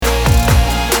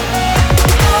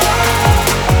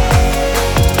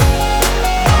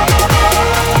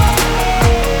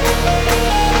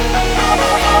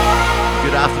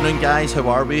guys, how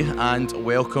are we? And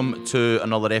welcome to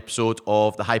another episode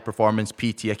of the High Performance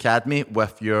PT Academy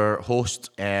with your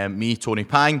host, me, Tony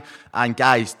Pang. And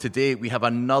guys, today we have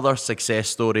another success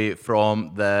story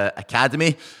from the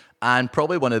Academy and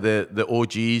probably one of the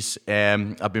OGs.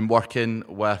 I've been working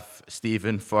with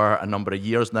Steven for a number of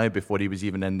years now before he was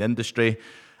even in the industry.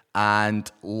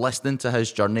 And listening to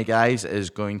his journey, guys, is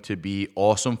going to be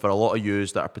awesome for a lot of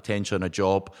yous that are potentially in a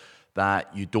job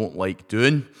that you don't like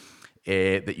doing.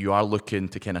 That you are looking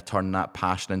to kind of turn that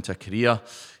passion into a career.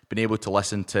 Been able to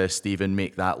listen to Steven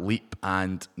make that leap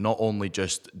and not only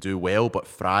just do well but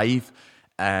thrive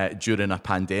during a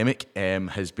pandemic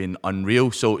has been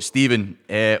unreal. So Steven,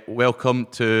 welcome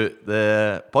to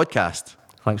the podcast.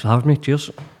 Thanks for having me.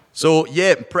 Cheers. So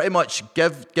yeah, pretty much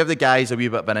give the guys a wee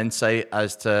bit of an insight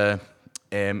as to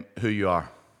who you are.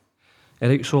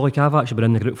 Right, so I've actually been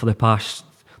in the group for the past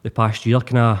year,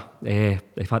 in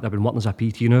fact I've been working as a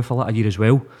PT now for a year as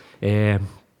well. In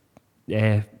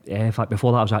fact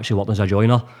before that I was actually working as a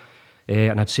joiner,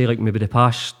 and I'd say maybe the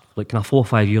past 4 or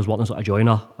 5 years working as a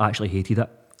joiner, I actually hated it.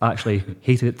 I actually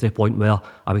hated it to the point where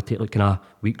I would take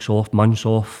weeks off, months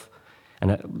off, and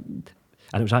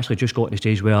it was actually just got to the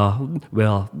stage where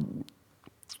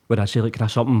I'd say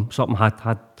something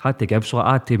had to give, so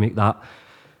I had to make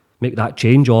that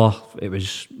change, or it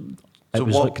was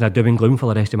doom and gloom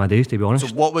for the rest of my days, to be honest.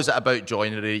 So what was it about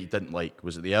joinery you didn't like?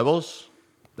 Was it the hours?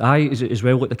 Aye, as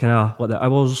well, the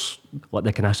hours,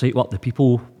 the kind of site work, the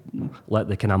people,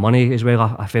 the kind of money as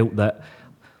well. I felt that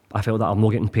I'm not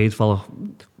getting paid for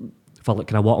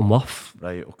what I'm worth.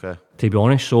 Right, okay. To be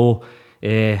honest, so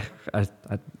and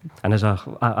as I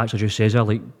actually just says there,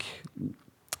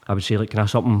 I would say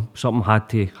something had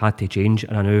to change,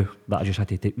 and I knew that I just had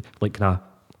to take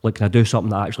can I do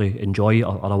something that I actually enjoy,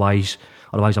 or otherwise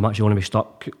I'm actually going to be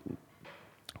stuck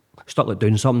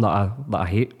doing something that I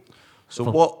hate. So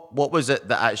what was it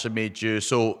that actually made you?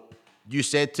 So you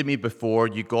said to me before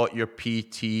you got your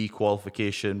PT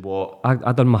qualification. What?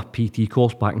 I done my PT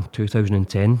course back in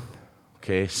 2010.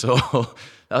 Okay, so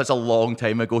that was a long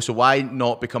time ago. So why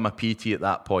not become a PT at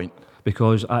that point?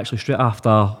 Because actually straight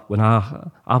after when I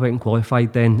went and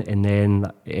qualified then, and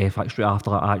then in fact straight after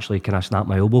I actually kind of snapped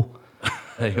my elbow.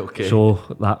 Right, okay. So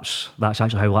that's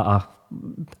actually how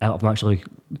I've actually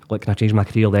changed my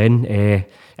career then,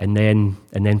 and then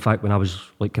in fact when I was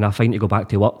fine to go back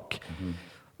to work,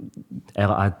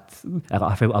 I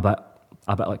felt a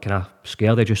bit kind of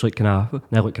scared. I just try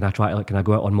to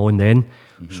go out on my own then.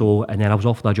 Mm-hmm. So and then I was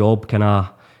offered a job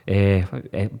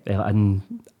in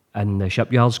the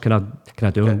shipyards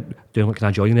doing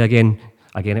joinery again.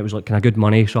 Again it was good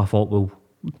money, so I thought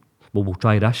we'll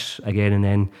try this again, and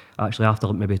then actually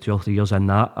after maybe 2 or 3 years in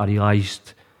that, I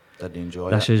realised didn't enjoy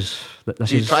this it.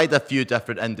 This you is tried a few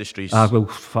different industries. A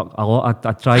lot.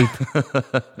 I tried.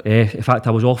 In fact,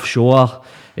 I was offshore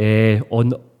on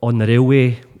the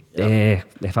railway.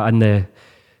 Yep. In fact,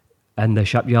 in the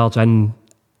shipyards and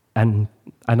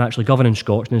actually governing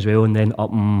Scotland as well, and then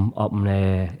up in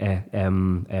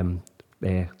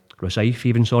Rosyth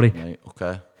even. Sorry. Right.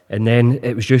 Okay. And then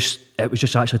it was just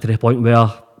actually to the point where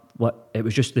it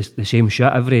was just the same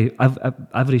shit.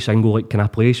 Every single kind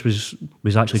of place was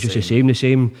actually just the same.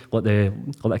 The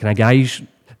kind of guys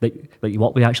that you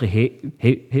work with actually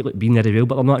hate being there as well,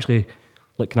 but they're not actually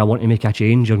want to make a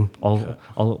change or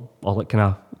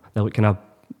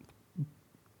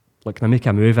make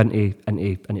a move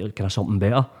into something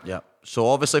better. Yeah. So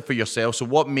obviously for yourself, so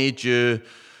what made you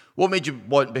want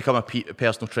to become a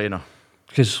personal trainer?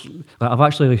 Because I've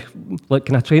actually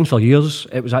trained for years.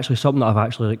 It was actually something that I've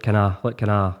actually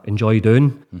enjoyed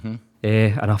doing. Mm-hmm.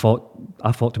 And I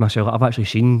thought to myself, I've actually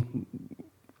seen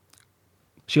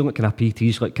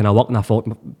PTs work, and I thought,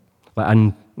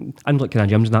 and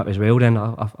gyms and that as well. Then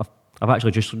I've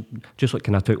actually just took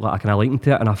a liking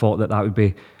to it, and I thought that would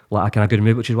be a good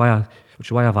move, which is why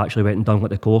I've actually went and done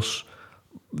the course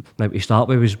now to start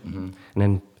with, was, mm-hmm.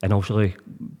 and obviously.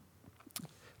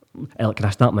 I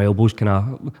snap my elbows,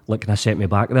 set me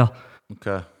back there.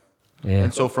 Okay. Yeah.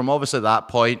 And so from obviously that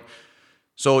point,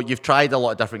 so you've tried a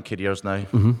lot of different careers now,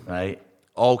 mm-hmm. right?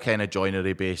 All kind of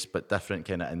joinery based, but different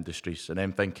kind of industries. And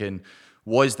I'm thinking,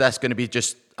 was this going to be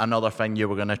just another thing you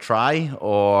were going to try,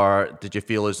 or did you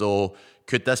feel as though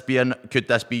could this be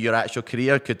your actual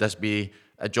career? Could this be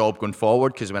a job going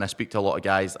forward? Because when I speak to a lot of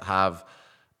guys that have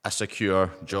a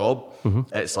secure job, mm-hmm.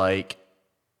 it's like,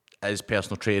 is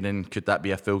personal training, could that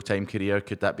be a full-time career?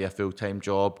 Could that be a full-time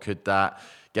job? Could that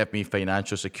give me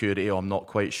financial security? I'm not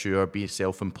quite sure. Be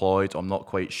self-employed? I'm not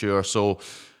quite sure. So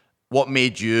what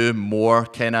made you more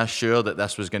kind of sure that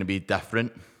this was going to be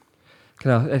different?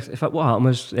 What happened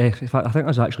was, I think I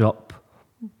was actually up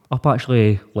up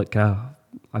actually, like,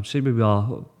 I'd say we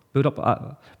were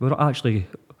actually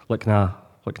like kind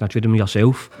of trading with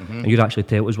yourself, and you'd actually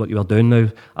tell us what you were doing now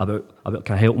about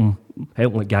kind of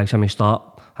helping like guys him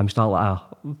start like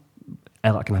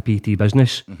a kind of PT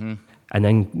business, and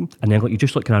then like you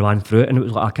just like kind of ran through it, and it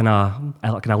was like a kind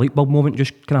of light bulb moment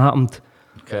just kind of happened.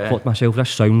 Okay. I thought to myself, this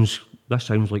sounds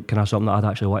like kind of something that I'd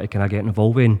actually want to kind of get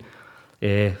involved in.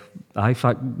 In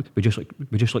fact, we just like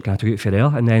kind of took it for there,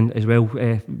 and then as well,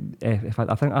 in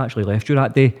fact, I think I actually left you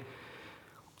that day,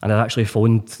 and I actually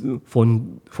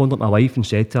phoned up my wife and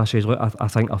said to her, I says, look, I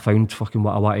think I found fucking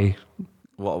what I want to.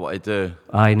 What I do?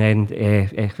 And then,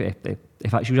 in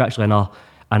fact, she was actually in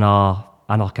our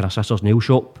kind of sister's nail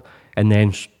shop, and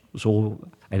then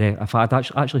in fact,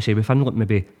 I'd actually say within like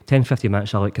maybe 10-15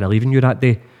 minutes of like kind of leaving you that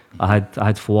day, I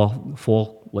had four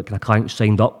like kind of clients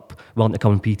signed up willing to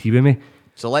come and PT with me.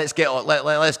 So let's get on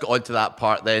to that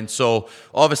part then. So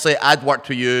obviously, I'd worked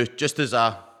with you just as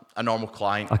a normal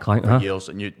client for years,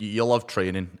 and you love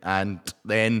training, and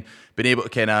then being able to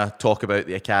kind of talk about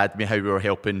the academy, how we were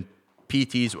helping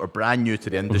PTs that were brand new to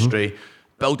the industry,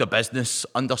 build a business,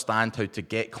 understand how to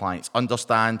get clients,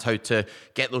 understand how to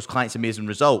get those clients amazing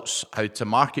results, how to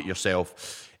market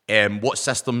yourself, what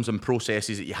systems and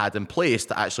processes that you had in place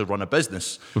to actually run a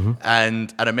business.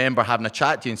 And I remember having a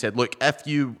chat to you and said, look, if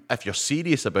you're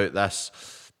serious about this,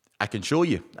 I can show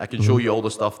you. I can show you all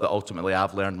the stuff that ultimately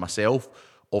I've learned myself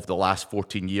over the last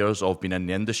 14 years of being in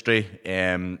the industry,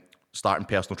 starting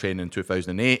personal training in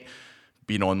 2008,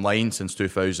 been online since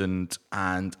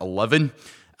 2011.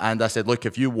 And I said, look,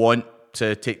 if you want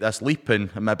to take this leap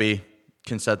and maybe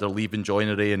consider leaving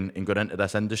joinery and going into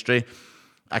this industry,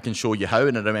 I can show you how.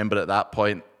 And I remember at that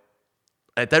point,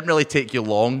 it didn't really take you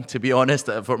long, to be honest.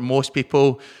 For most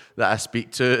people that I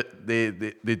speak to,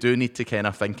 they do need to kind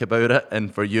of think about it.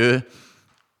 And for you,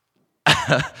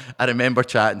 I remember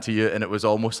chatting to you, and it was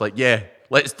almost like, yeah,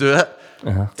 let's do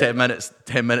it. 10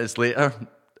 minutes later,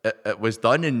 it was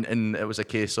done, and it was a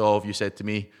case of, you said to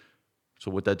me, so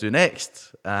what did I do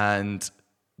next? And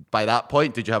by that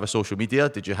point, did you have a social media?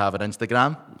 Did you have an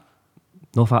Instagram?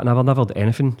 No, in fact, never did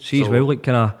anything. See, as well, like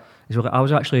kind of, I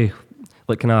was actually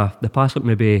like kind of the past like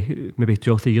maybe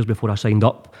 2 or 3 years before I signed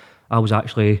up, I was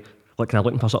actually like kind of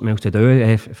looking for something else to do.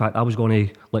 In fact, I was going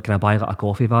to like kind of buy like a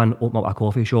coffee van, open up a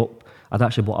coffee shop. I'd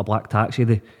actually bought a black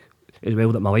taxi as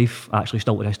well that my wife actually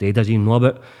still to this day doesn't even know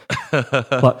about.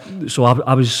 But so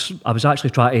I was actually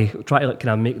trying to like kind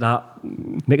of make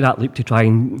that leap to try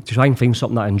and find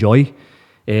something that I enjoy.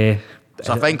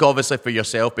 So I think obviously for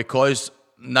yourself, because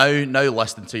now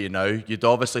listening to you now, you'd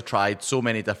obviously tried so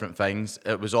many different things.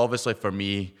 It was obviously for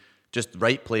me just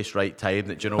right place, right time.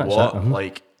 That, you know what,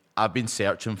 like I've been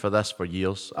searching for this for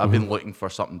years. I've been looking for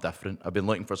something different. I've been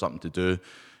looking for something to do,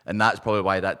 and that's probably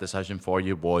why that decision for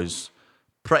you was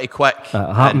pretty quick. It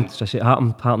happened. It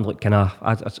happened like kind of.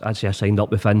 I'd say I signed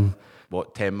up within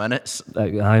what, 10 minutes?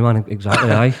 Aye, man, exactly.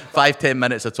 Aye, 5-10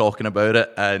 minutes of talking about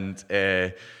it,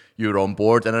 and you were on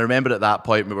board. And I remember at that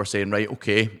point we were saying, right,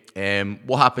 okay,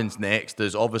 what happens next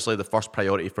is obviously the first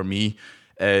priority for me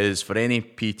is for any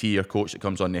PT or coach that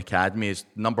comes on the academy is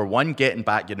number one, getting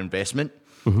back your investment.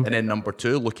 And then number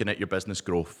two, looking at your business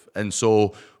growth. And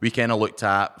so we kind of looked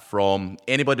at from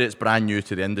anybody that's brand new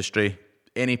to the industry,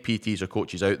 any PTs or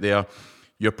coaches out there,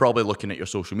 you're probably looking at your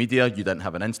social media. You didn't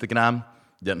have an Instagram,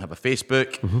 you didn't have a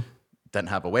Facebook, didn't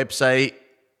have a website,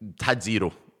 had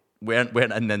zero. Weren't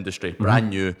in the industry,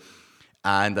 brand new.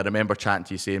 And I remember chatting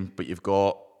to you saying, but you've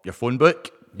got your phone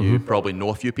book, you probably know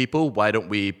a few people. Why don't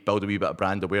we build a wee bit of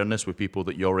brand awareness with people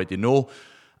that you already know?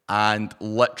 And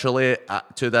literally,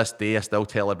 to this day, I still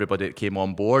tell everybody that came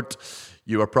on board,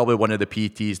 you were probably one of the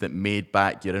PTs that made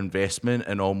back your investment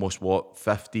in almost,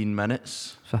 15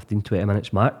 minutes? 15, 20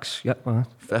 minutes max, yep.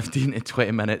 15 to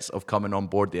 20 minutes of coming on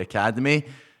board the academy,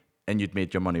 and you'd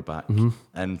made your money back.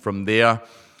 And from there,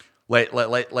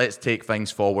 let's take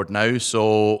things forward now.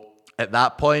 So at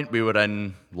that point, we were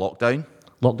in lockdown.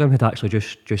 Lockdown had actually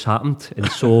just happened,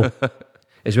 and so...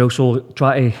 As well, so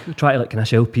try to like kind of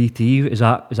sell PT. Is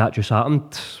that just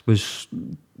happened?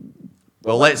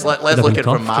 Well, let's look at it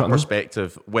from my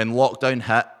perspective. When lockdown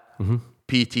hit,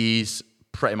 PTs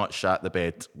pretty much shat the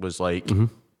bed. Was like,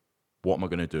 what am I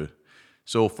going to do?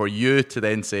 So for you to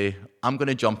then say, I'm going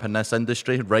to jump in this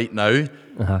industry right now,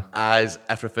 as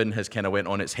everything has kind of went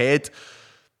on its head,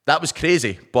 that was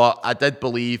crazy. But I did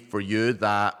believe for you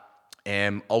that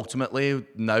ultimately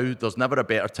now there's never a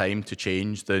better time to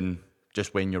change than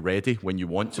just when you're ready, when you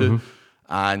want to.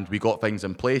 And we got things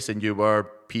in place, and you were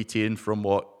PTing from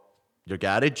your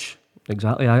garage?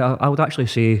 Exactly. I would actually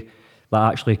say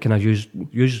that actually kind of use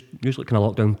like kind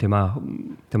of lockdown to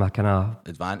my kind of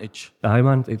advantage. Aye,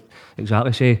 man,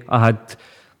 exactly. Say I'd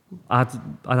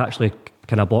actually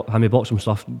kind of bought some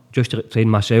stuff just to like, train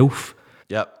myself.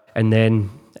 Yep. And then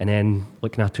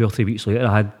like kind of 2 or 3 weeks later,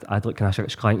 I had like kind of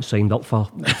 6 clients signed up for.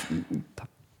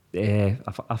 I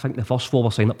think the first 4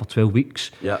 were signed up for 12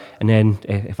 weeks. Yeah. And then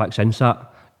in fact since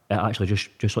that, it actually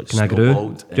just like kind of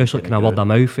grew, just like kind of word of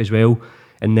mouth as well.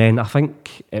 And then I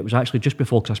think it was actually just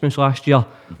before Christmas last year.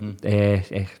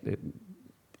 In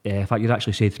fact, you'd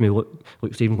actually said to me, look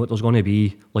Stephen, there's going to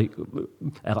be like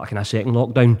a kind of second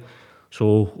lockdown.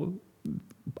 So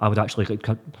I would actually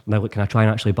now like kind of try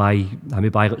and actually buy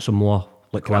like some more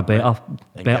like kind of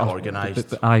better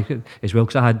organised. As well,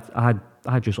 because I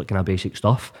had just like kind of basic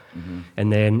stuff,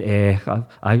 and then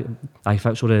I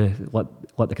felt sort of like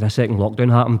the kind of second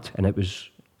lockdown happened, and it was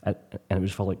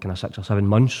for like kind of 6 or 7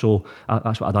 months. So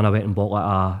that's what I done. I went and bought like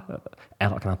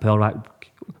a kind of power rack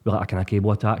with like a kind of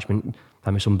cable attachment,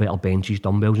 and with some better benches,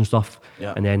 dumbbells and stuff,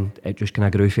 and then it just kind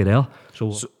of grew from there.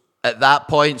 So at that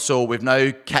point, so we've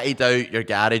now kitted out your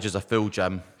garage as a full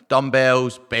gym.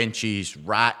 Dumbbells, benches,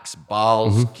 racks,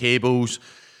 bars, cables,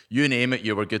 you name it,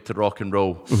 you were good to rock and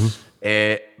roll.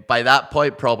 By that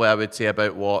point, probably I would say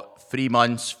about 3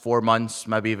 months, 4 months,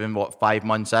 maybe even 5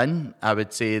 months in, I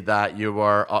would say that you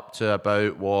were up to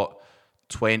about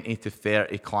 20 to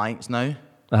 30 clients now.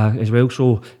 As well,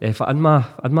 so if in my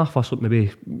first like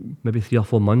maybe 3 or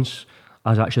 4 months,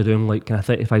 I was actually doing like kind of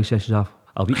 35 sessions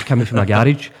a week coming from my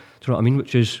garage. Do you know what I mean?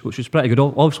 Which was pretty good.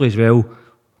 Obviously as well,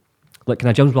 like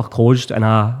kind of gyms were closed, and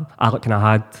I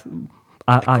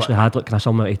actually had like kind of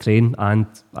somewhere to train and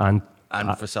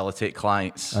facilitate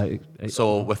clients.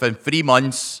 So within 3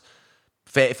 months,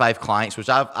 35 clients, which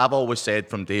I've always said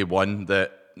from day one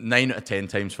that 9 out of 10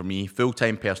 times for me,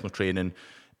 full-time personal training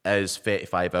is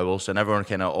 35 hours. And everyone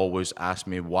kind of always asks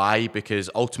me why,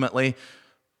 because ultimately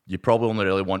you probably only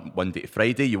really want Monday to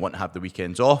Friday. You want to have the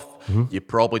weekends off. You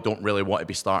probably don't really want to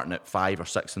be starting at 5 or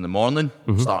 6 in the morning,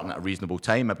 starting at a reasonable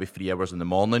time, maybe 3 hours in the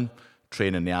morning,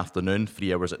 train in the afternoon,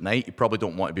 3 hours at night. You probably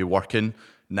don't want to be working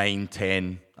 9,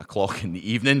 10 o'clock in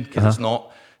the evening, because it's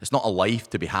not a life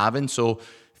to be having. So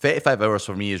 35 hours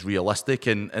for me is realistic,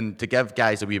 and to give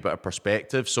guys a wee bit of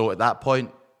perspective. So at that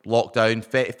point, lockdown,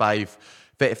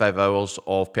 35 hours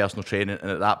of personal training,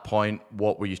 and at that point,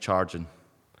 what were you charging?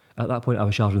 At that point, I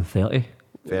was charging 30.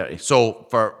 30. So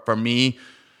for me,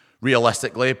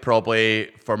 realistically,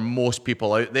 probably for most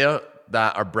people out there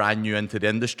that are brand new into the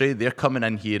industry, they're coming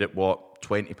in here at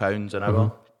 £20 an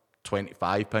hour,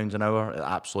 £25 an hour at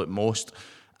absolute most.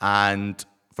 And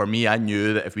for me, I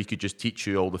knew that if we could just teach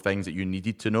you all the things that you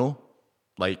needed to know,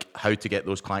 like how to get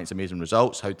those clients amazing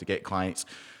results, how to get clients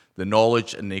the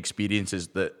knowledge and the experiences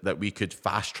that we could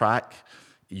fast track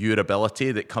your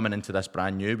ability, that coming into this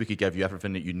brand new, we could give you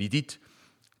everything that you needed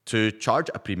to charge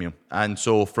at a premium. And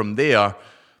so from there,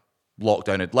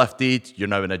 lockdown had lifted. You're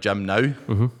now in a gym now.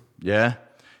 Yeah.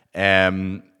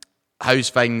 How's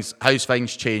things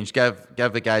changed? Give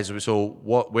the guys, so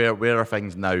where are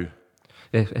things now?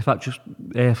 In fact, just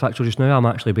now I'm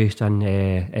actually based in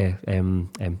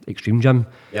Extreme Gym.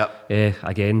 Yep.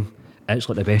 Again, it's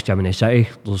like the best gym in the city.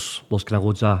 There's kind of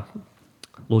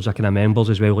loads of kind of members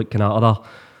as well, like kind of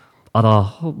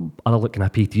other like kind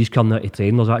of PTs come there to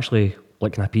train. There's actually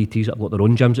like kind of PTs that have got their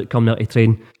own gyms that come there to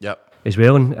train. Yep. As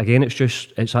well, and again, it's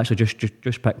actually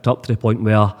just picked up to the point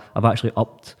where I've actually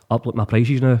upped like my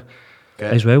prices now,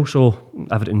 as well. So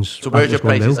everything's. So where's your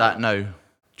prices at now?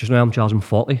 Just now I'm charging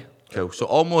 40. Cool. So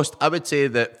almost, I would say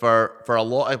that for a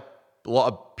lot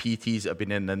of PTs that have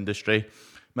been in the industry,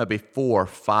 maybe 4,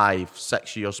 5,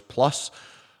 6 years plus,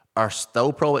 are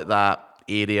still probably at that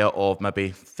area of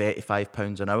maybe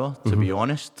 £35 an hour, to be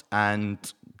honest. And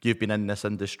you've been in this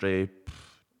industry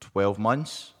 12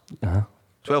 months.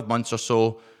 12 months or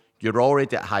so, you're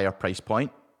already at a higher price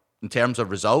point. In terms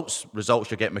of results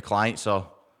you're getting with clients are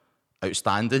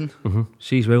outstanding.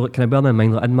 See as well, like, can I bear in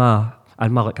mind, like in my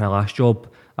like kind of last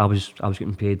job, I was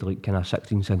getting paid like kind of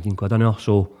 16, 17 quid an hour.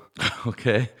 So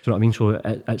okay, do you know what I mean? So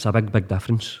it's a big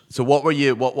difference. So what were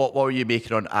you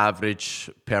making on average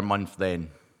per month then?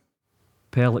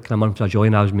 Per like kind of month I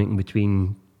joined, I was making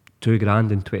between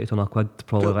 £2,000 and 20 quid,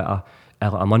 probably cool.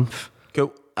 like a month.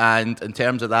 Cool. And in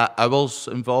terms of that, hours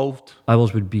involved?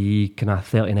 Hours would be kind of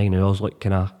 39 hours, like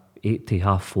kind of 8 to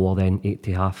half 4, then 8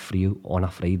 to half 3 on a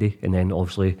Friday. And then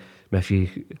obviously, if you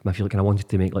like kind of wanted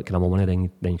to make like kind of more money,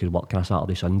 then you could work kind of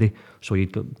Saturday, Sunday. So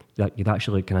you'd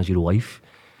actually like kind of zero life.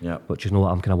 Yeah. Which is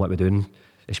what I'm kind of what we're doing,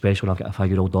 especially when I've got a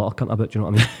 5-year-old daughter coming about, do you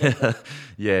know what I mean?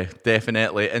 Yeah,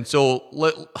 definitely. And so,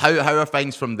 look, how are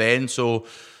things from then? So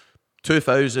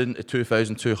 2,000 to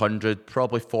 2,200,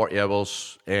 probably 40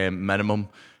 hours minimum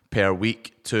per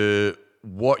week, to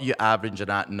what you averaging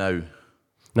at now?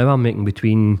 Now I'm making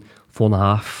between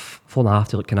 4.5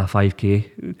 to like kind of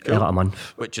 5k a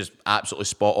month. Which is absolutely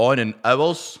spot on. And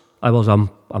hours? Hours I'm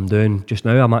doing just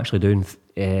now. I'm actually doing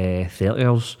 30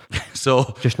 hours.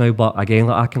 So just now, but again,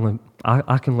 like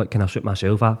I can like kind of suit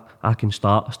myself. I can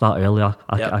start earlier.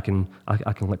 I can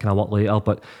like kind of work later,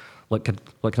 but. Like kind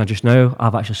of just now,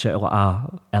 I've actually set like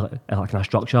a kind of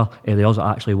structure of the hours that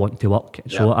I actually want to work.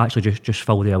 So I actually just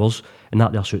fill the hours, and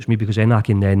that there suits me, because then I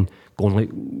can then go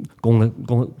and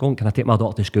kind of take my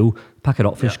daughter to school, pick her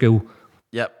up for school.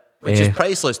 Yep, which is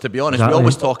priceless, to be honest. Exactly. We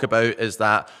always talk about is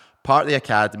that part of the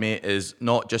academy is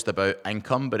not just about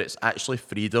income, but it's actually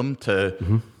freedom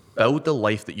to build the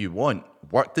life that you want,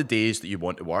 work the days that you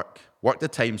want to work the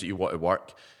times that you want to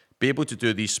work, be able to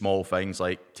do these small things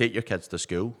like take your kids to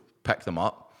school, pick them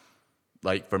up.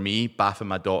 Like for me, bathing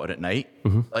my daughter at night.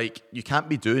 Like you can't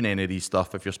be doing any of these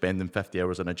stuff if you're spending 50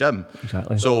 hours in a gym.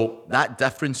 Exactly. So that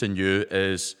difference in you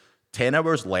is 10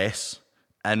 hours less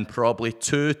and probably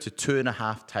 2 to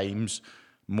 2.5 times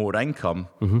more income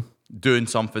doing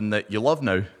something that you love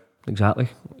now. Exactly.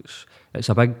 It's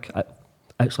a big.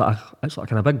 It's like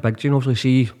kind of big. Do you obviously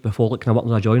see before like kind of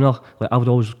working as a joiner? Like I would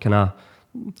always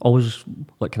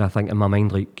like kind of think in my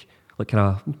mind like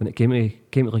kind of when it came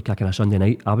to like a kind of Sunday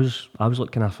night, I was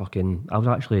like kind of fucking. I was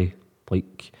actually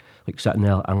like sitting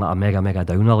there and like a mega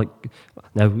downer. Like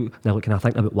now like kind of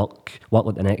thinking about work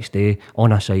like the next day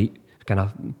on a site, kind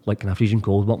of freezing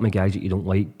cold, working with guys that you don't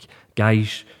like,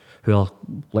 guys who are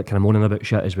like kind of moaning about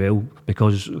shit as well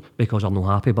because they're not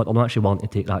happy, but they're not actually wanting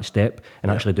to take that step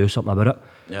and actually do something about it.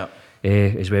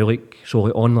 Yeah. As well, like so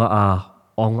like on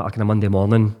a kind of Monday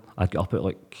morning, I'd get up at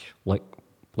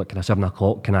like kind of 7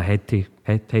 o'clock, kind of head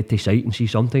to site and see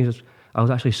something. I would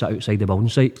actually sit outside the building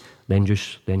site, then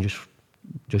just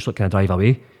like kind of drive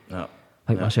away. Yeah.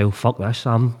 Think myself, fuck this,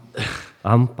 I'm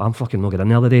fucking not getting in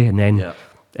the other day, and then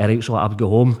right, so I would go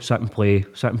home, sit and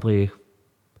play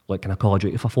like kind of Call of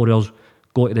Duty for 4 hours,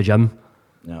 go to the gym,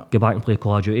 go back and play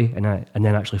Call of Duty, and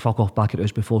then actually fuck off back at the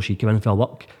house before she came in for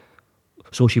work.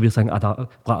 So she would think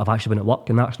I've actually been at work,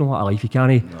 and that's not what a life. You can't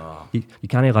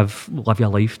live your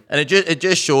life. And it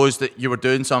just shows that you were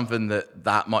doing something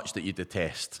that much that you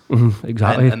detest.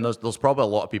 Exactly. And there's probably a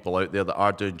lot of people out there that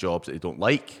are doing jobs that they don't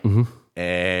like.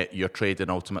 You're trading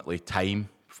ultimately time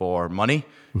for money,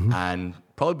 and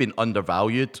probably being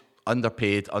undervalued,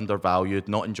 underpaid, undervalued,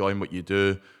 not enjoying what you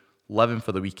do, living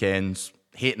for the weekends,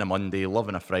 hating a Monday,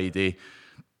 loving a Friday.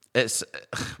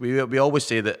 We always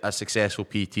say that a successful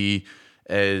PT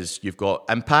is you've got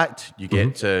impact, you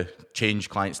get to change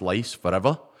clients' lives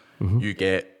forever, you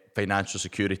get financial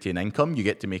security and income, you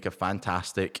get to make a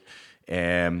fantastic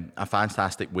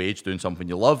wage doing something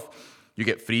you love, you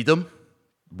get freedom,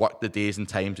 work the days and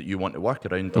times that you want to work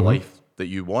around the life that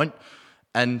you want.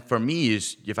 And for me,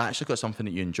 is you've actually got something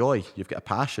that you enjoy, you've got a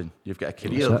passion, you've got a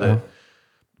career.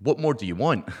 What more do you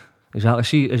want? Exactly.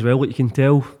 See, as well, like you can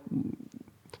tell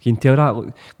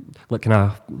that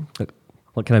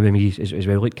like kind of with me as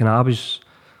well. Like kind of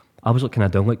I was like kind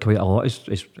of doing like quite a lot.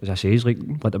 As I say, like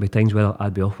there'd be times where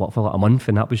I'd be off work for like a month,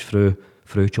 and that was through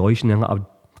choice. And then like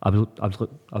I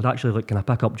would actually like kind of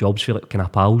pick up jobs for like kind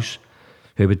of pals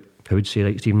who would say,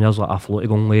 like, Steven, there's like a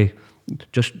floating only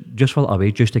just for like a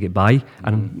wage just to get by,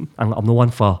 and I'm no one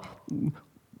for.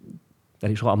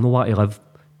 It's like I'm no one to live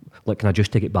like kind of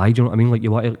just to get by. Do you know what I mean? Like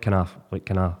you want to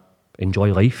kind of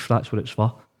enjoy life. That's what it's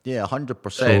for. Yeah,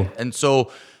 100%. And so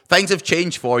things have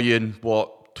changed for you in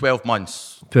what, 12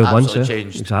 months? 12 months, yeah.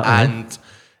 Changed. Exactly. And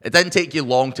it didn't take you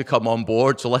long to come on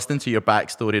board. So listening to your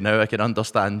backstory now, I can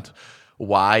understand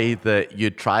why that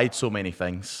you tried so many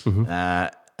things.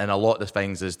 And a lot of the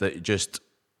things is that you just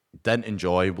didn't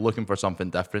enjoy, looking for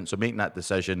something different. So making that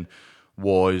decision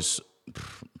was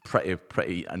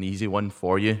pretty an easy one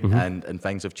for you. And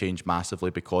things have changed massively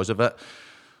because of it.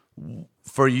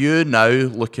 For you now,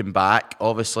 looking back,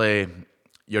 obviously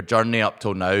your journey up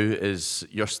till now is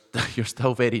you're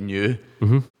still very new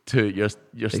to you're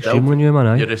extremely new,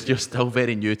 man. You're still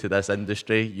very new to this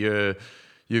industry.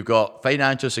 You've got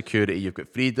financial security, you've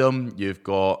got freedom, you've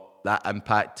got that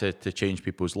impact to change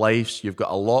people's lives. You've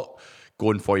got a lot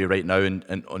going for you right now,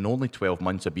 and only 12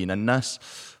 months of being in this.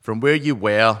 From where you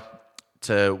were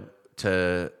to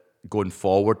going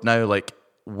forward now, like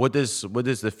what does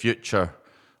the future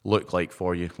look like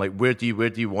for you? Like where do you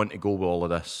want to go with all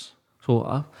of this?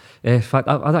 So, in fact,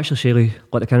 I'd actually say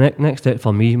like the kind of next step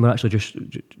for me, we're actually just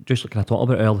kind of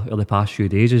talking about earlier the past few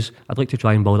days, is I'd like to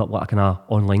try and build up like a kind of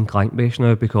online client base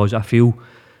now, because I feel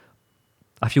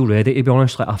I feel ready, to be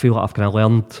honest. Like I feel like I've kind of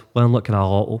learned like kind of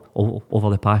a lot over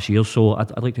the past years. So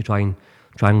I'd like to try and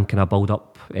kind of build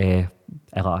up a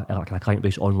kind of client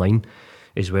base online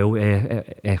as well.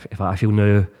 If I feel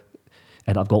now,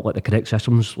 and I've got like the correct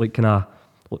systems, like kind of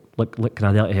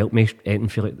there to help me,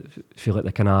 and feel like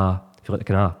the kind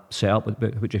of set up. What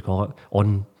do you call it?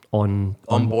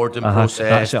 Onboarding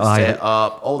process, set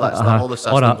up, all that stuff, all the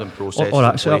systems and processes. All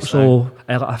that set up. So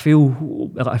I feel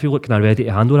like kind of ready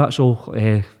to handle that. So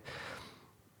in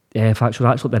fact, so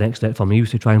that's like the next step for me,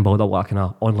 was to try and build up like a kind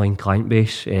of online client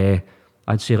base.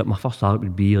 I'd say like my first target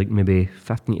would be like maybe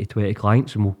 15 to 20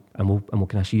 clients, and we'll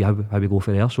kind of see how we go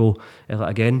from there. So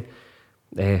again,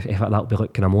 that'll be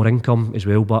like kind of more income as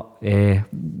well. But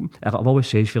I've always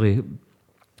said,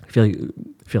 feel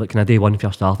like kind of day one, if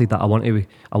I started, that I want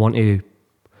to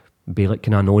be like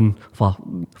kind of known for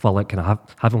like kind of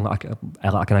having like a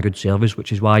kind of good service,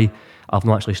 which is why I've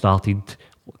not actually started.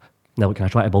 Now, like, can I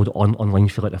try to build it online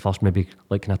for like the first maybe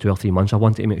like kind of 2 or 3 months? I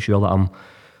wanted to make sure that I'm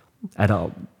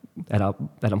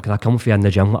kind of comfy in the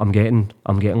gym. I'm getting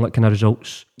like kind of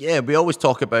results. Yeah, we always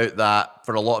talk about that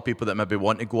for a lot of people that maybe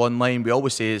want to go online. We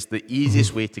always say is the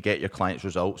easiest way to get your clients'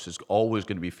 results is always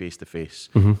going to be face to face.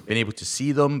 Being able to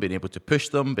see them, being able to push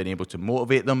them, being able to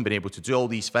motivate them, being able to do all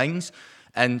these things.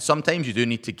 And sometimes you do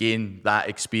need to gain that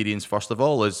experience first of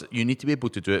all. Is you need to be able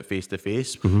to do it face to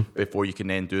face before you can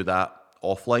then do that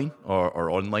offline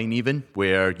or online, even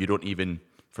where you don't even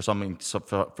for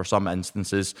some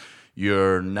instances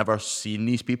you're never seeing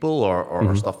these people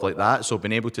or stuff like that. So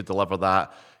being able to deliver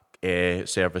that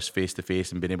service face to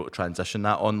face and being able to transition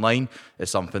that online is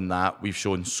something that we've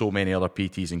shown so many other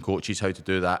PTs and coaches how to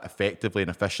do that effectively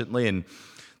and efficiently. And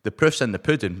the proof's in the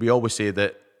pudding. We always say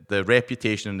that the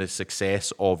reputation and the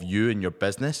success of you and your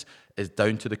business is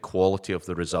down to the quality of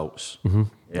the results.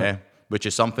 Yeah, which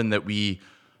is something that we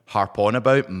harp on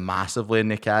about massively in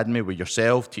the academy with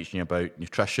yourself, teaching you about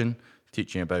nutrition,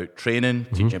 teaching you about training,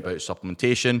 teaching you about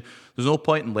supplementation. There's no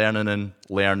point in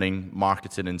learning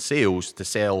marketing and sales to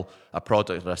sell a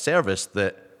product or a service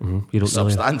that is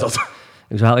substandard.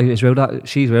 Exactly. As well, that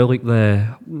she's well like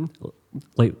the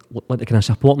kind of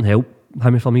support and help.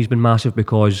 Him for me has been massive,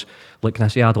 because like, can I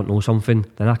say I don't know something,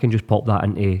 then I can just pop that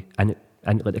into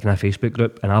like the kind of Facebook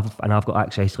group, and I've got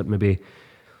access to like maybe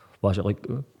what is it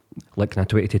like kind of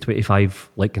 20 to 25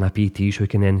 like kind of PTs who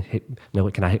can then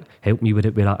kind of help me with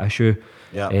that issue.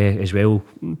 As well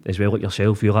like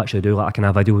yourself, you'll actually do like a kind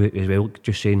of video as well,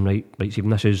 just saying right Steven,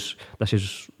 this is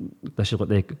like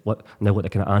the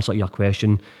kind of answer to your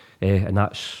question, and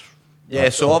that's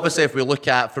so obviously if we look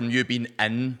at from you being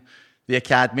in the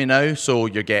academy now, so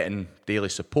you're getting daily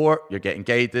support, you're getting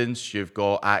guidance, you've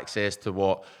got access to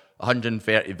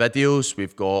 130 videos,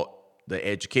 we've got the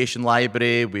education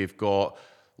library, we've got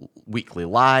weekly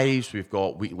lives, we've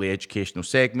got weekly educational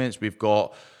segments, we've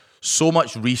got so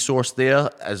much resource there,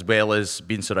 as well as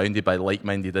being surrounded by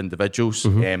like-minded individuals,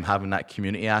 having that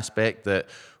community aspect that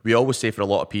we always say for a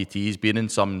lot of PTs, being in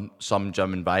some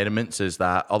gym environments, is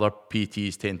that other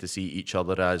PTs tend to see each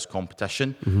other as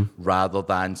competition rather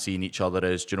than seeing each other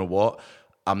as, do you know what,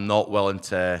 I'm not willing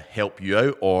to help you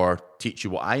out or teach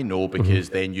you what I know, because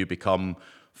then you become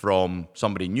from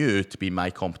somebody new to be my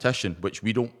competition, which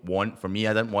we don't want. For me,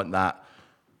 I didn't want that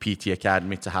PT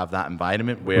Academy to have that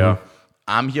environment where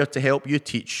I'm here to help you,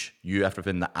 teach you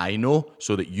everything that I know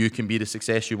so that you can be the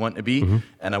success you want to be.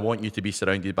 And I want you to be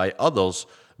surrounded by others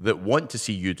that want to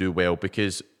see you do well,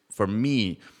 because for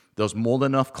me, there's more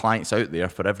than enough clients out there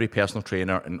for every personal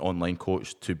trainer and online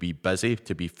coach to be busy,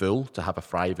 to be full, to have a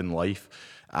thriving life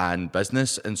and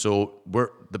business. And so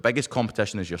the biggest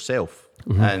competition is yourself.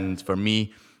 And for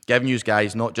me, giving you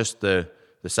guys not just the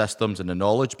systems and the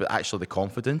knowledge, but actually the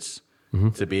confidence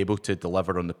to be able to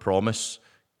deliver on the promise,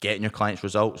 getting your clients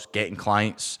results, getting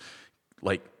clients,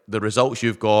 like the results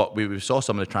you've got. We saw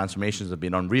some of the transformations have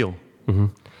been unreal.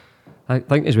 I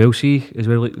think as well,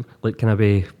 like kind of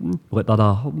be like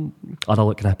other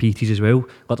like kind of PTs as well.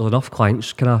 Like there's enough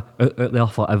clients kind of out there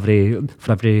for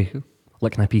every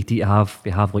like kind of PT to have.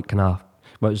 They have like kind of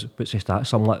what's the stat?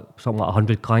 Something like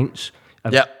 100 clients.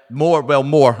 Yeah,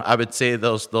 more. I would say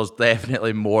there's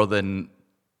definitely more than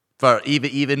for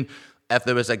even if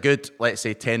there was a good, let's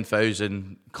say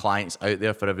 10,000 clients out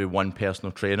there for every one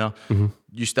personal trainer,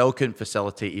 you still couldn't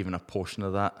facilitate even a portion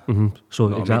of that. So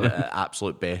you know exactly, what I mean? At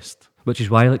absolute best. Which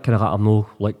is why like kind of I'm no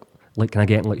like kind of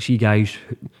getting like see guys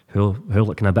who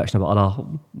like kind of bitching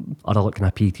about other like kind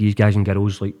of PTs, guys and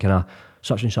girls like kind of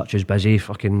such and such is busy,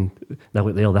 fucking they're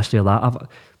like they're this, they're that.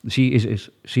 Is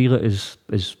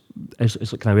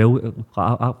like kind of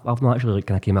well. I've not actually like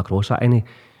kind of came across that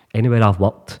anywhere I've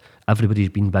worked. Everybody's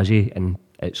been busy, and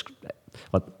it's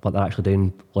they're actually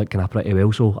doing like kind of pretty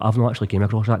well. So I've not actually came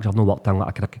across that because I've not worked in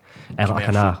like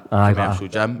a commercial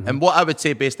gym. And what I would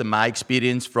say, based on my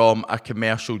experience from a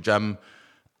commercial gym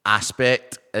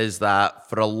aspect, is that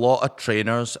for a lot of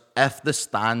trainers, if the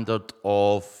standard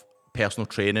of personal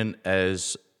training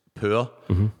is poor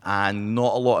and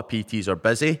not a lot of PTs are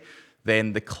busy,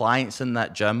 then the clients in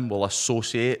that gym will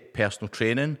associate personal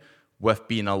training with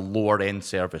being a lower end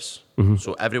service.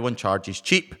 So everyone charges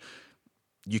cheap.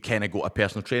 You kind of go to a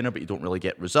personal trainer, but you don't really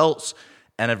get results.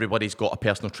 And everybody's got a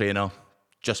personal trainer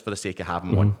just for the sake of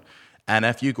having one. And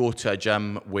if you go to a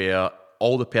gym where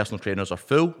all the personal trainers are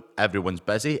full, everyone's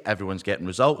busy, everyone's getting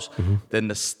results, then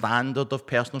the standard of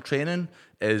personal training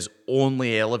is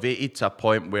only elevated to a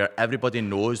point where everybody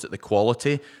knows that the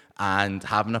quality and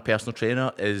having a personal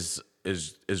trainer is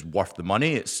worth the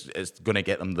money. It's going to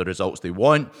get them the results they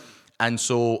want. And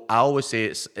so I always say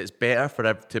it's better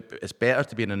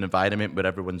to be in an environment where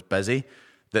everyone's busy,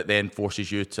 that then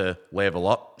forces you to level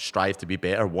up, strive to be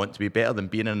better, want to be better, than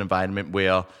being in an environment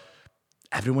where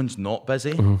everyone's not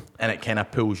busy and it kind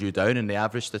of pulls you down. And the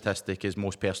average statistic is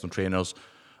most personal trainers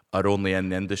are only in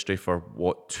the industry for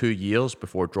 2 years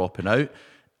before dropping out,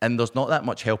 and there's not that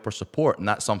much help or support. And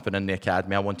that's something in the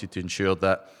academy I wanted to ensure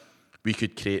that we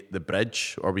could create the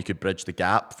bridge, or we could bridge the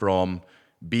gap from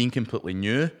being completely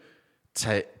new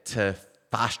to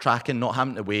fast tracking, not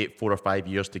having to wait 4 or 5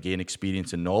 years to gain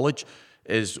experience and knowledge.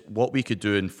 Is what we could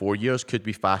do in 4 years, could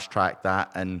we fast track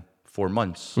that in 4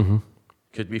 months?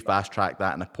 Could we fast track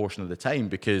that in a portion of the time?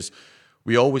 Because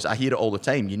I hear it all the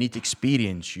time, you need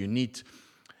experience, you need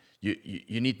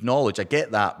knowledge. I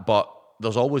get that, but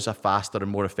there's always a faster and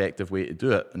more effective way to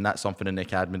do it. And that's something in the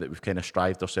academy that we've kind of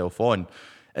strived ourselves on.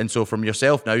 And so from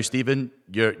yourself now, Steven,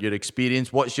 your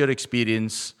experience, what's your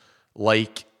experience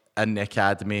like in the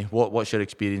academy? What's your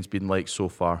experience been like so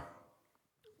far?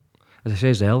 As I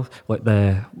say, Zell,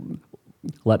 the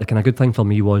kind of good thing for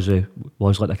me was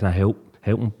like the kind of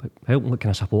helping like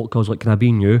kind of support, because like kind of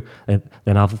being new,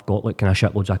 then I've got like kind of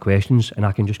shitloads of questions, and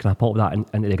I can just kind of pop that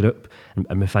into the group,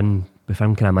 and within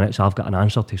kind of minutes I've got an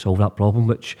answer to solve that problem.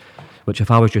 Which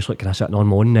if I was just like kind of sitting on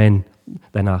my own, then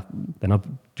I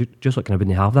just like kind of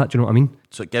wouldn't have that. Do you know what I mean?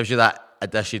 So it gives you that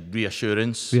additional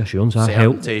reassurance,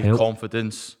 certainty, help,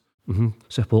 confidence,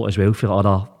 support as well for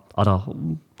other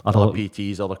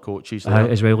PTs, other coaches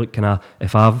as well. Like kind of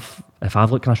if I've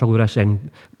like kind of struggled with this, then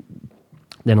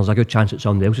there's a good chance that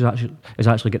somebody else is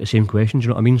actually get the same questions. You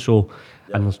know what I mean? So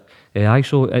and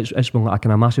so it's been like a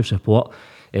kind of massive support.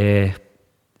 In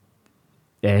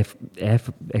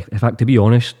fact, to be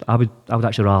honest, I would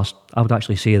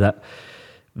actually say that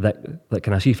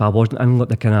can I see if I wasn't in like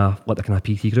the kind of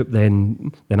PT group,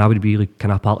 then I would be like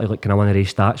kind of partly like kind of one of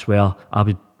these stats where I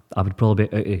would probably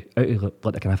be out of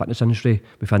like the kind of fitness industry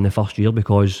within the first year,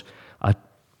 because I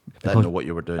didn't know what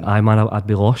you were doing. I'd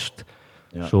be lost.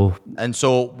 Yeah. So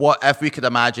what if we could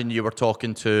imagine you were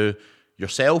talking to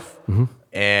yourself,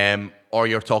 or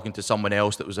you're talking to someone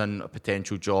else that was in a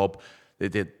potential job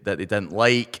that they didn't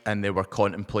like, and they were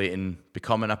contemplating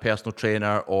becoming a personal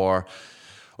trainer, or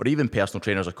even personal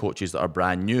trainers or coaches that are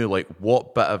brand new, like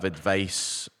what bit of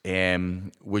advice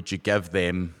would you give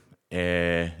them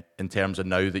in terms of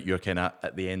now that you're kind of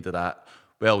at the end of that?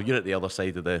 Well, you're at the other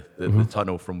side of the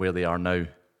tunnel from where they are now.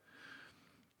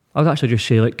 I would actually just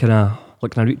say can I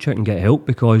reach out and get help,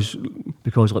 because like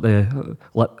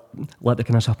the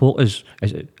kind of support is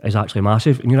actually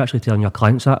massive, and you're actually telling your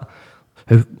clients that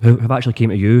who have actually came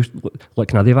to you, like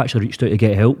kind of they've actually reached out to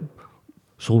get help.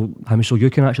 So you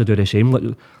can actually do the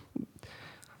same.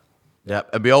 Yeah,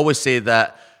 and we always say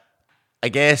that. I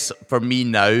guess for me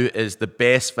now is the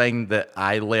best thing that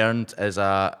I learned as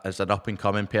an up and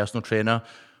coming personal trainer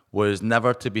was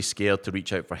never to be scared to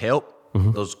reach out for help.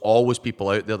 There's always people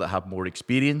out there that have more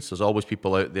experience. There's always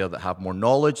people out there that have more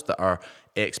knowledge, that are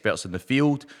experts in the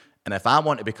field. And if I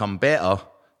want to become better,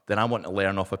 then I want to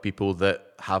learn off of people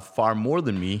that have far more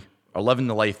than me, or living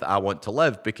the life that I want to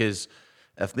live. Because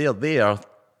if they're there,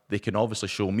 they can obviously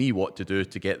show me what to do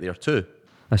to get there too.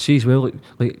 I see as well,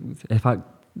 like in fact,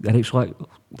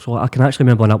 so I can actually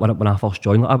remember when I first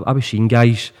joined, I was seeing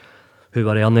guys who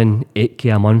were earning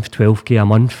 8k a month, 12k a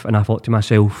month, and I thought to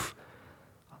myself,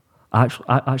 I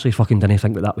actually fucking didn't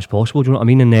think that was possible. Do you know what I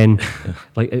mean? And then,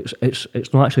 like,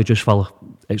 it's not actually just for like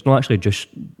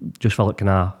kind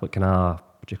of what do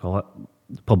you call it,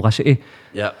 publicity.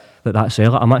 Yeah. That's there.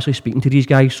 Like, I'm actually speaking to these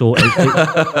guys, so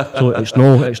it's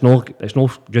no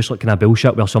just like kind of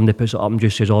bullshit where somebody puts it up and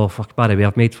just says, "Oh, fuck, by the way,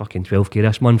 I've made fucking 12k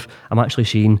this month." I'm actually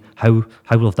seeing how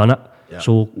we've done it. Yeah.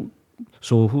 So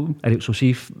So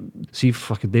see if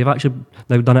fucking they've actually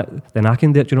now done it, then I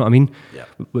can do it. Do you know what I mean? Yeah.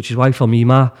 Which is why for me,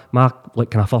 my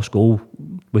like kind of first goal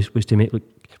was to make like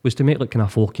kind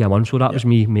of 4K a month. So that was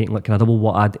me making like kind of double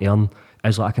what I'd earn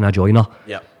as like a kind of joiner.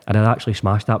 Yeah. And I actually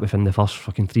smashed that within the first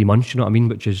fucking 3 months. You know what I mean?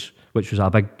 Which was a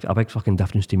big fucking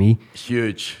difference to me.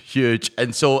 Huge.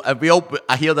 And so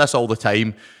I hear this all the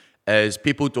time, is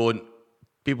people don't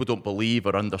believe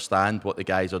or understand what the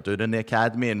guys are doing in the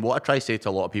academy. And what I try to say to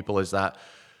a lot of people is that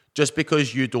just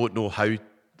because you don't know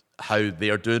how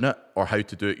they're doing it or how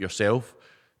to do it yourself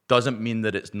doesn't mean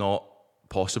that it's not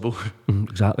possible.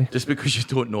 Exactly. Just because you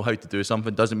don't know how to do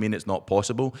something doesn't mean it's not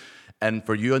possible. And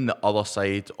for you on the other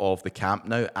side of the camp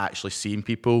now, actually seeing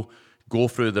people go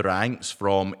through the ranks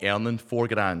from earning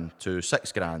 $4,000 to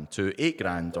 $6,000 to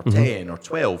 $8,000 or 10 or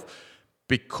 12,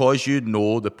 because you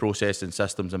know the process and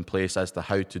systems in place as to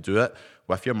how to do it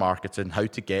with your marketing, how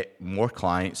to get more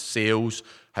clients, sales,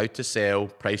 how to sell,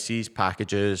 prices,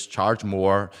 packages, charge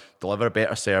more, deliver a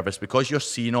better service. Because you're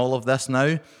seeing all of this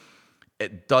now,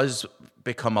 it does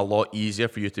become a lot easier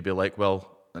for you to be like,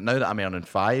 well, now that I'm earning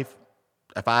 5,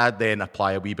 if I then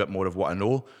apply a wee bit more of what I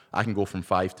know, I can go from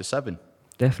 5 to 7.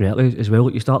 Definitely as well.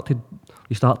 Like you start to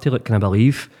like kind of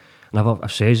believe, and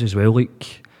I've says as well,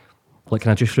 like kind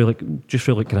of just through like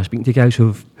kind of speaking to guys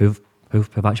who've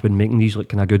actually been making these like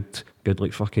kind of good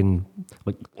like fucking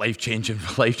like life changing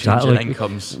like,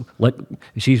 incomes. Like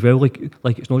you see as well, like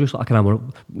it's not just like a kind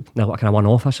of one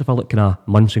off. I suppose like kind of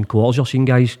months and quarters. You're seeing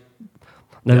guys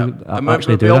now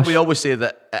actually do this. We always say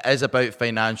that it is about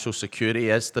financial security,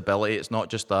 is stability. It's not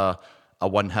just a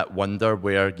one-hit wonder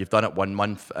where you've done it 1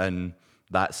 month and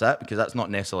that's it, because that's not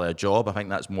necessarily a job. I think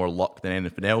that's more luck than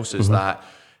anything else, is that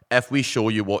if we show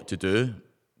you what to do,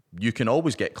 you can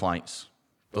always get clients.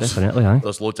 Definitely, aye.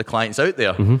 There's loads of clients out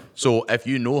there. So if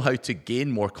you know how to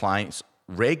gain more clients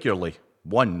regularly,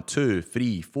 1, 2,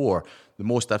 3, 4, the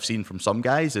most I've seen from some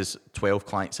guys is 12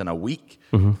 clients in a week.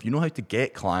 If you know how to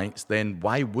get clients, then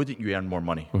why wouldn't you earn more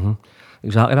money?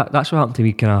 Exactly. That's what happened to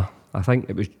me I think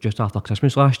it was just after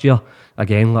Christmas last year.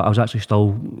 Again, like I was actually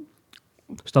still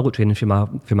training for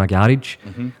my garage,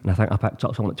 and I think I picked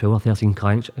up something like 12 or 13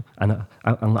 clients in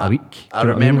a week. I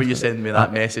remember you sending me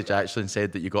that message actually and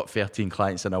said that you got 13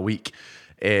 clients in a week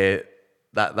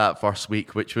that first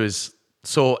week, which was,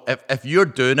 so if you're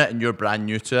doing it and you're brand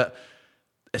new to it,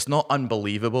 it's not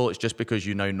unbelievable. It's just because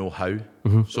you now know how.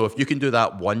 So if you can do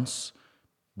that once,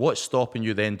 what's stopping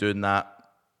you then doing that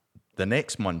the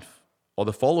next month or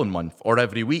the following month or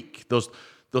every week?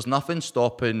 There's nothing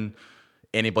stopping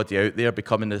anybody out there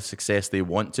becoming the success they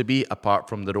want to be, apart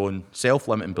from their own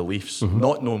self-limiting beliefs,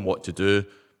 not knowing what to do,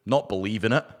 not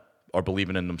believing it or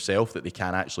believing in themselves that they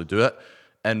can actually do it.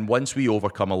 And once we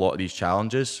overcome a lot of these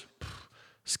challenges,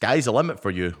 sky's the limit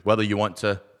for you, whether you want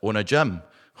to own a gym,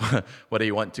 whether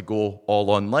you want to go all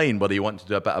online, whether you want to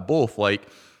do a bit of both. Like,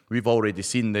 we've already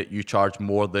seen that you charge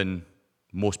more than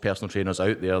most personal trainers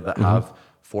out there that have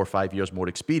 4 or 5 years more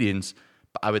experience.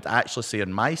 But I would actually say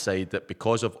on my side that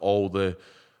because of all the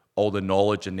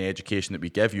knowledge and the education that we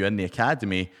give you in the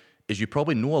academy, is you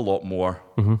probably know a lot more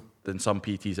than some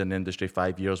PTs in the industry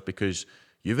 5 years, because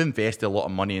you've invested a lot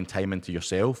of money and time into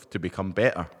yourself to become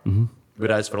better.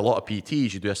 Whereas for a lot of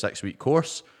PTs, you do a 6-week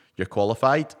course, you're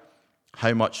qualified.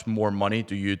 How much more money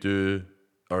do you do,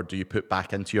 or do you put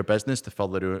back into your business to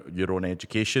further your own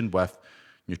education with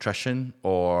nutrition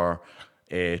or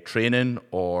training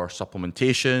or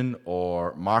supplementation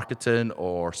or marketing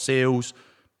or sales?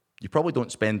 You probably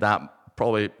don't spend that,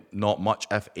 probably not much,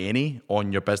 if any,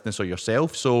 on your business or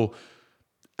yourself. So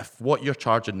if what you're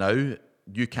charging now,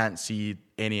 you can't see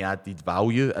any added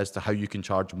value as to how you can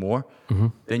charge more,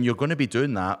 then you're going to be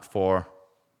doing that for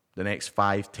the next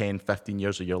 5, 10, 15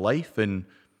 years of your life and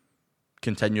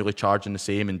continually charging the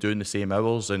same and doing the same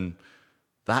hours. And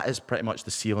that is pretty much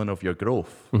the ceiling of your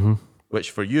growth,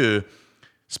 which for you,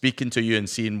 speaking to you and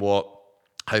seeing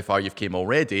how far you've came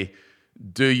already,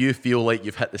 do you feel like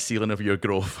you've hit the ceiling of your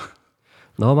growth?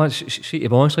 No, man. See, to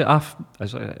be honest, like,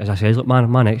 as I said, look,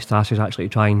 my next task is actually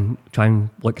to try and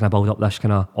like kind of build up this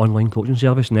kind of online coaching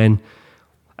service,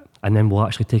 and then we'll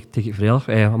actually take it from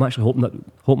there. I'm actually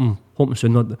hoping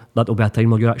soon that there'll be a time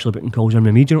where you're actually booking calls in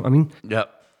with me. Do you know what I mean?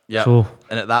 Yeah. So,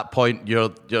 and at that point,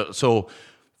 you're so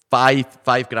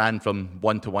 $5,000 from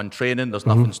one-to-one training. There's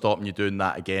nothing stopping you doing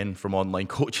that again from online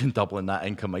coaching, doubling that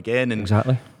income again. And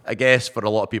exactly. I guess for a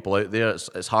lot of people out there,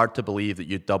 it's hard to believe that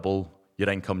you double your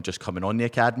income just coming on the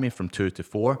academy from 2 to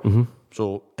 4.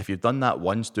 So if you've done that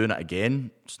once, doing it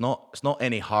again, it's not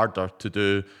any harder to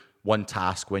do one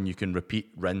task when you can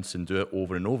repeat, rinse, and do it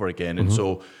over and over again. And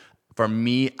so for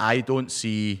me, I don't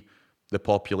see the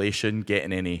population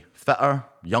getting any fitter,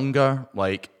 younger.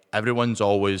 Like, everyone's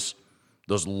always,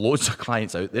 there's loads of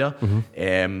clients out there.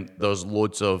 There's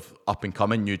loads of up and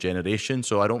coming new generation.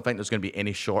 So I don't think there's going to be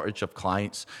any shortage of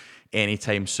clients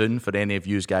anytime soon for any of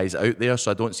you guys out there.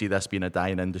 So I don't see this being a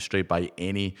dying industry by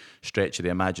any stretch of the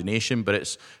imagination. But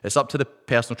it's up to the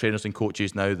personal trainers and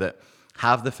coaches now that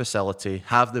have the facility,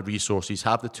 have the resources,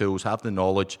 have the tools, have the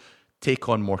knowledge, take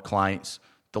on more clients,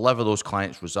 deliver those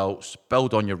clients results,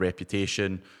 build on your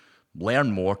reputation,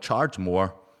 learn more, charge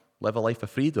more, live a life of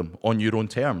freedom on your own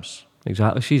terms.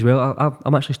 Exactly. See, as well,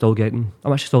 I'm actually still getting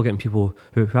people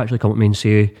who actually come up to me and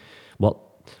say what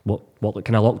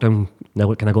kind of lockdown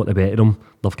now kind of got the better of them.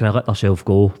 They've kind of let themselves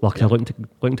go. They're kind of looking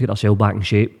to get themselves back in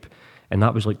shape, and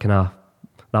that was for when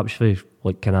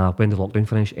the lockdown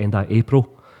finished, end of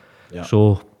April. Yeah.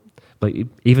 So, like,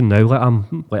 even now, like,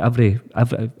 I'm like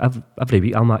every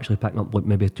week I'm actually picking up like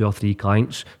maybe 2 or 3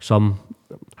 clients. Some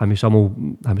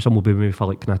will be with me for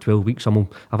like kind of 12 weeks.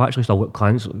 I've actually still got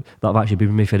clients that have actually been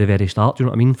with me for the very start. Do you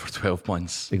know what I mean? For 12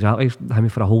 months. Exactly.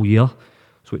 For a whole year,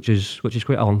 so which is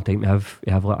quite a long time to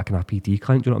have like a kind of PT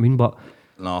client. Do you know what I mean? But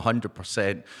no,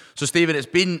 100%. So, Steven, it's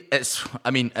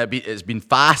been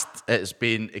fast. It's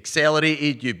been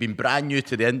accelerated. You've been brand new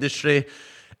to the industry.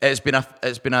 It's been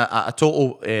a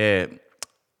total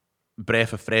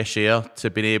breath of fresh air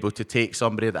to be able to take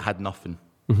somebody that had nothing.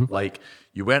 Like,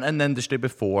 you weren't in the industry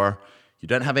before, you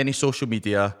didn't have any social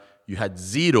media, you had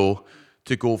zero,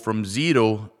 to go from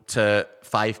 0 to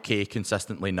 5k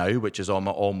consistently now, which is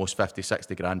almost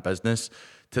 50-60 grand business,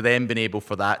 to then being able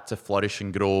for that to flourish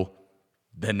and grow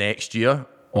the next year.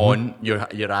 On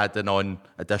you're adding on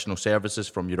additional services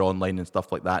from your online and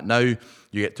stuff like that. Now you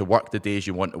get to work the days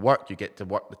you want to work, you get to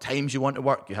work the times you want to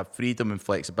work, you have freedom and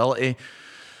flexibility.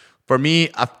 For me,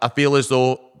 I feel as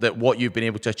though that what you've been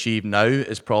able to achieve now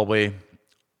is probably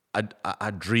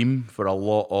a dream for a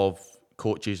lot of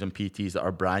coaches and PTs that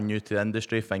are brand new to the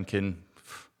industry, thinking,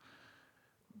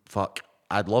 fuck,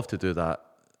 I'd love to do that.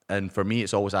 And for me,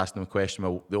 it's always asking them a question,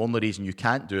 well, the only reason you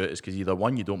can't do it is because either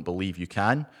 1, you don't believe you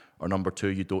can, or number 2,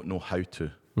 you don't know how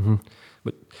to.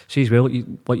 But see, as well,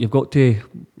 you've actually got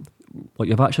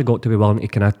to be willing to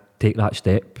kind of take that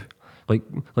step. Like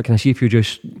can I see if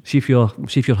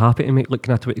you're happy to make like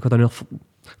kind of 20 quid an hour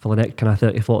for the next kind of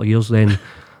 30, 40 years, then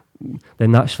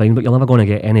that's fine. But you're never going to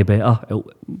get any better.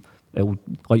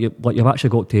 You've actually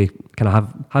got to kind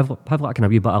of have like kind of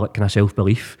wee bit of like kind of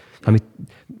self-belief. I mean,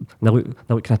 now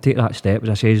can I take that step? As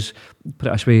I says, put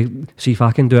it this way, see if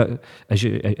I can do it as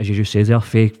you just said there.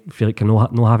 Feel like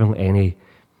not having any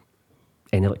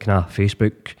like kind of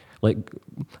Facebook like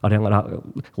or anything like that,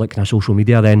 like kind of social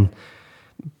media. Then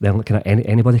like kind of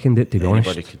anybody can do it. To be honest,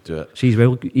 anybody could do it. See, as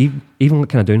well, even like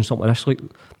kind of doing something like this, like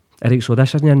Eric. So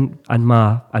this isn't in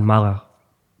my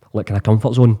like kind of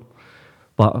comfort zone.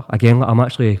 But again, like, I'm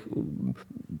actually.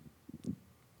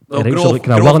 Well,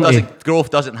 growth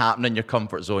doesn't happen in your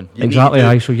comfort zone.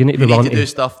 So you need to do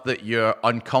stuff that you're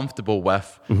uncomfortable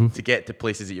with to get to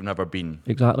places that you've never been.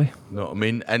 Exactly. You know what I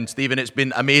mean? And Steven, it's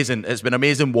been amazing. It's been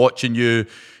amazing watching you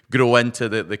grow into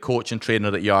the coach and trainer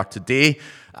that you are today.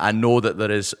 I know that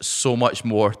there is so much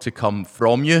more to come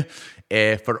from you.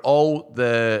 For all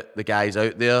the guys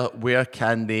out there, where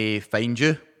can they find you?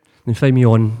 You can find me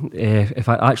on, if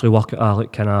I actually work at a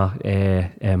like kind of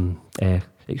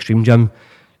extreme gym,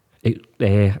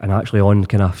 and actually on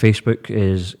kind of Facebook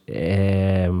is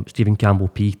Steven Campbell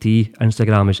PT,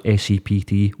 Instagram is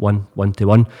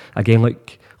SCPT111. Again,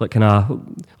 like kind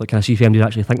of see if anybody's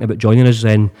actually thinking about joining us,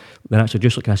 then actually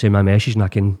just like kind of send my message and I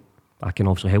can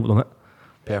obviously help them it.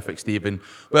 Perfect, Steven.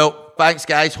 Well, thanks,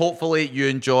 guys. Hopefully you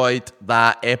enjoyed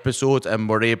that episode and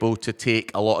were able to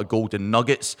take a lot of golden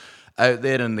nuggets out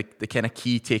there. And the kind of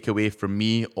key takeaway from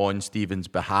me on Steven's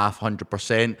behalf,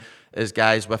 100%, is,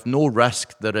 guys, with no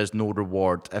risk, there is no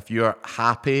reward. If you're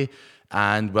happy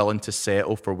and willing to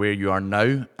settle for where you are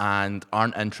now and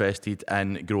aren't interested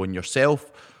in growing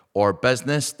yourself or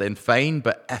business, then fine.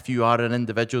 But if you are an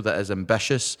individual that is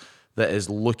ambitious, that is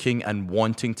looking and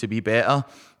wanting to be better,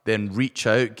 then reach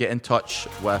out, get in touch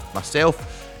with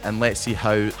myself, and let's see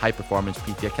how High Performance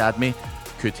PT Academy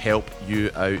could help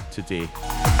you out today.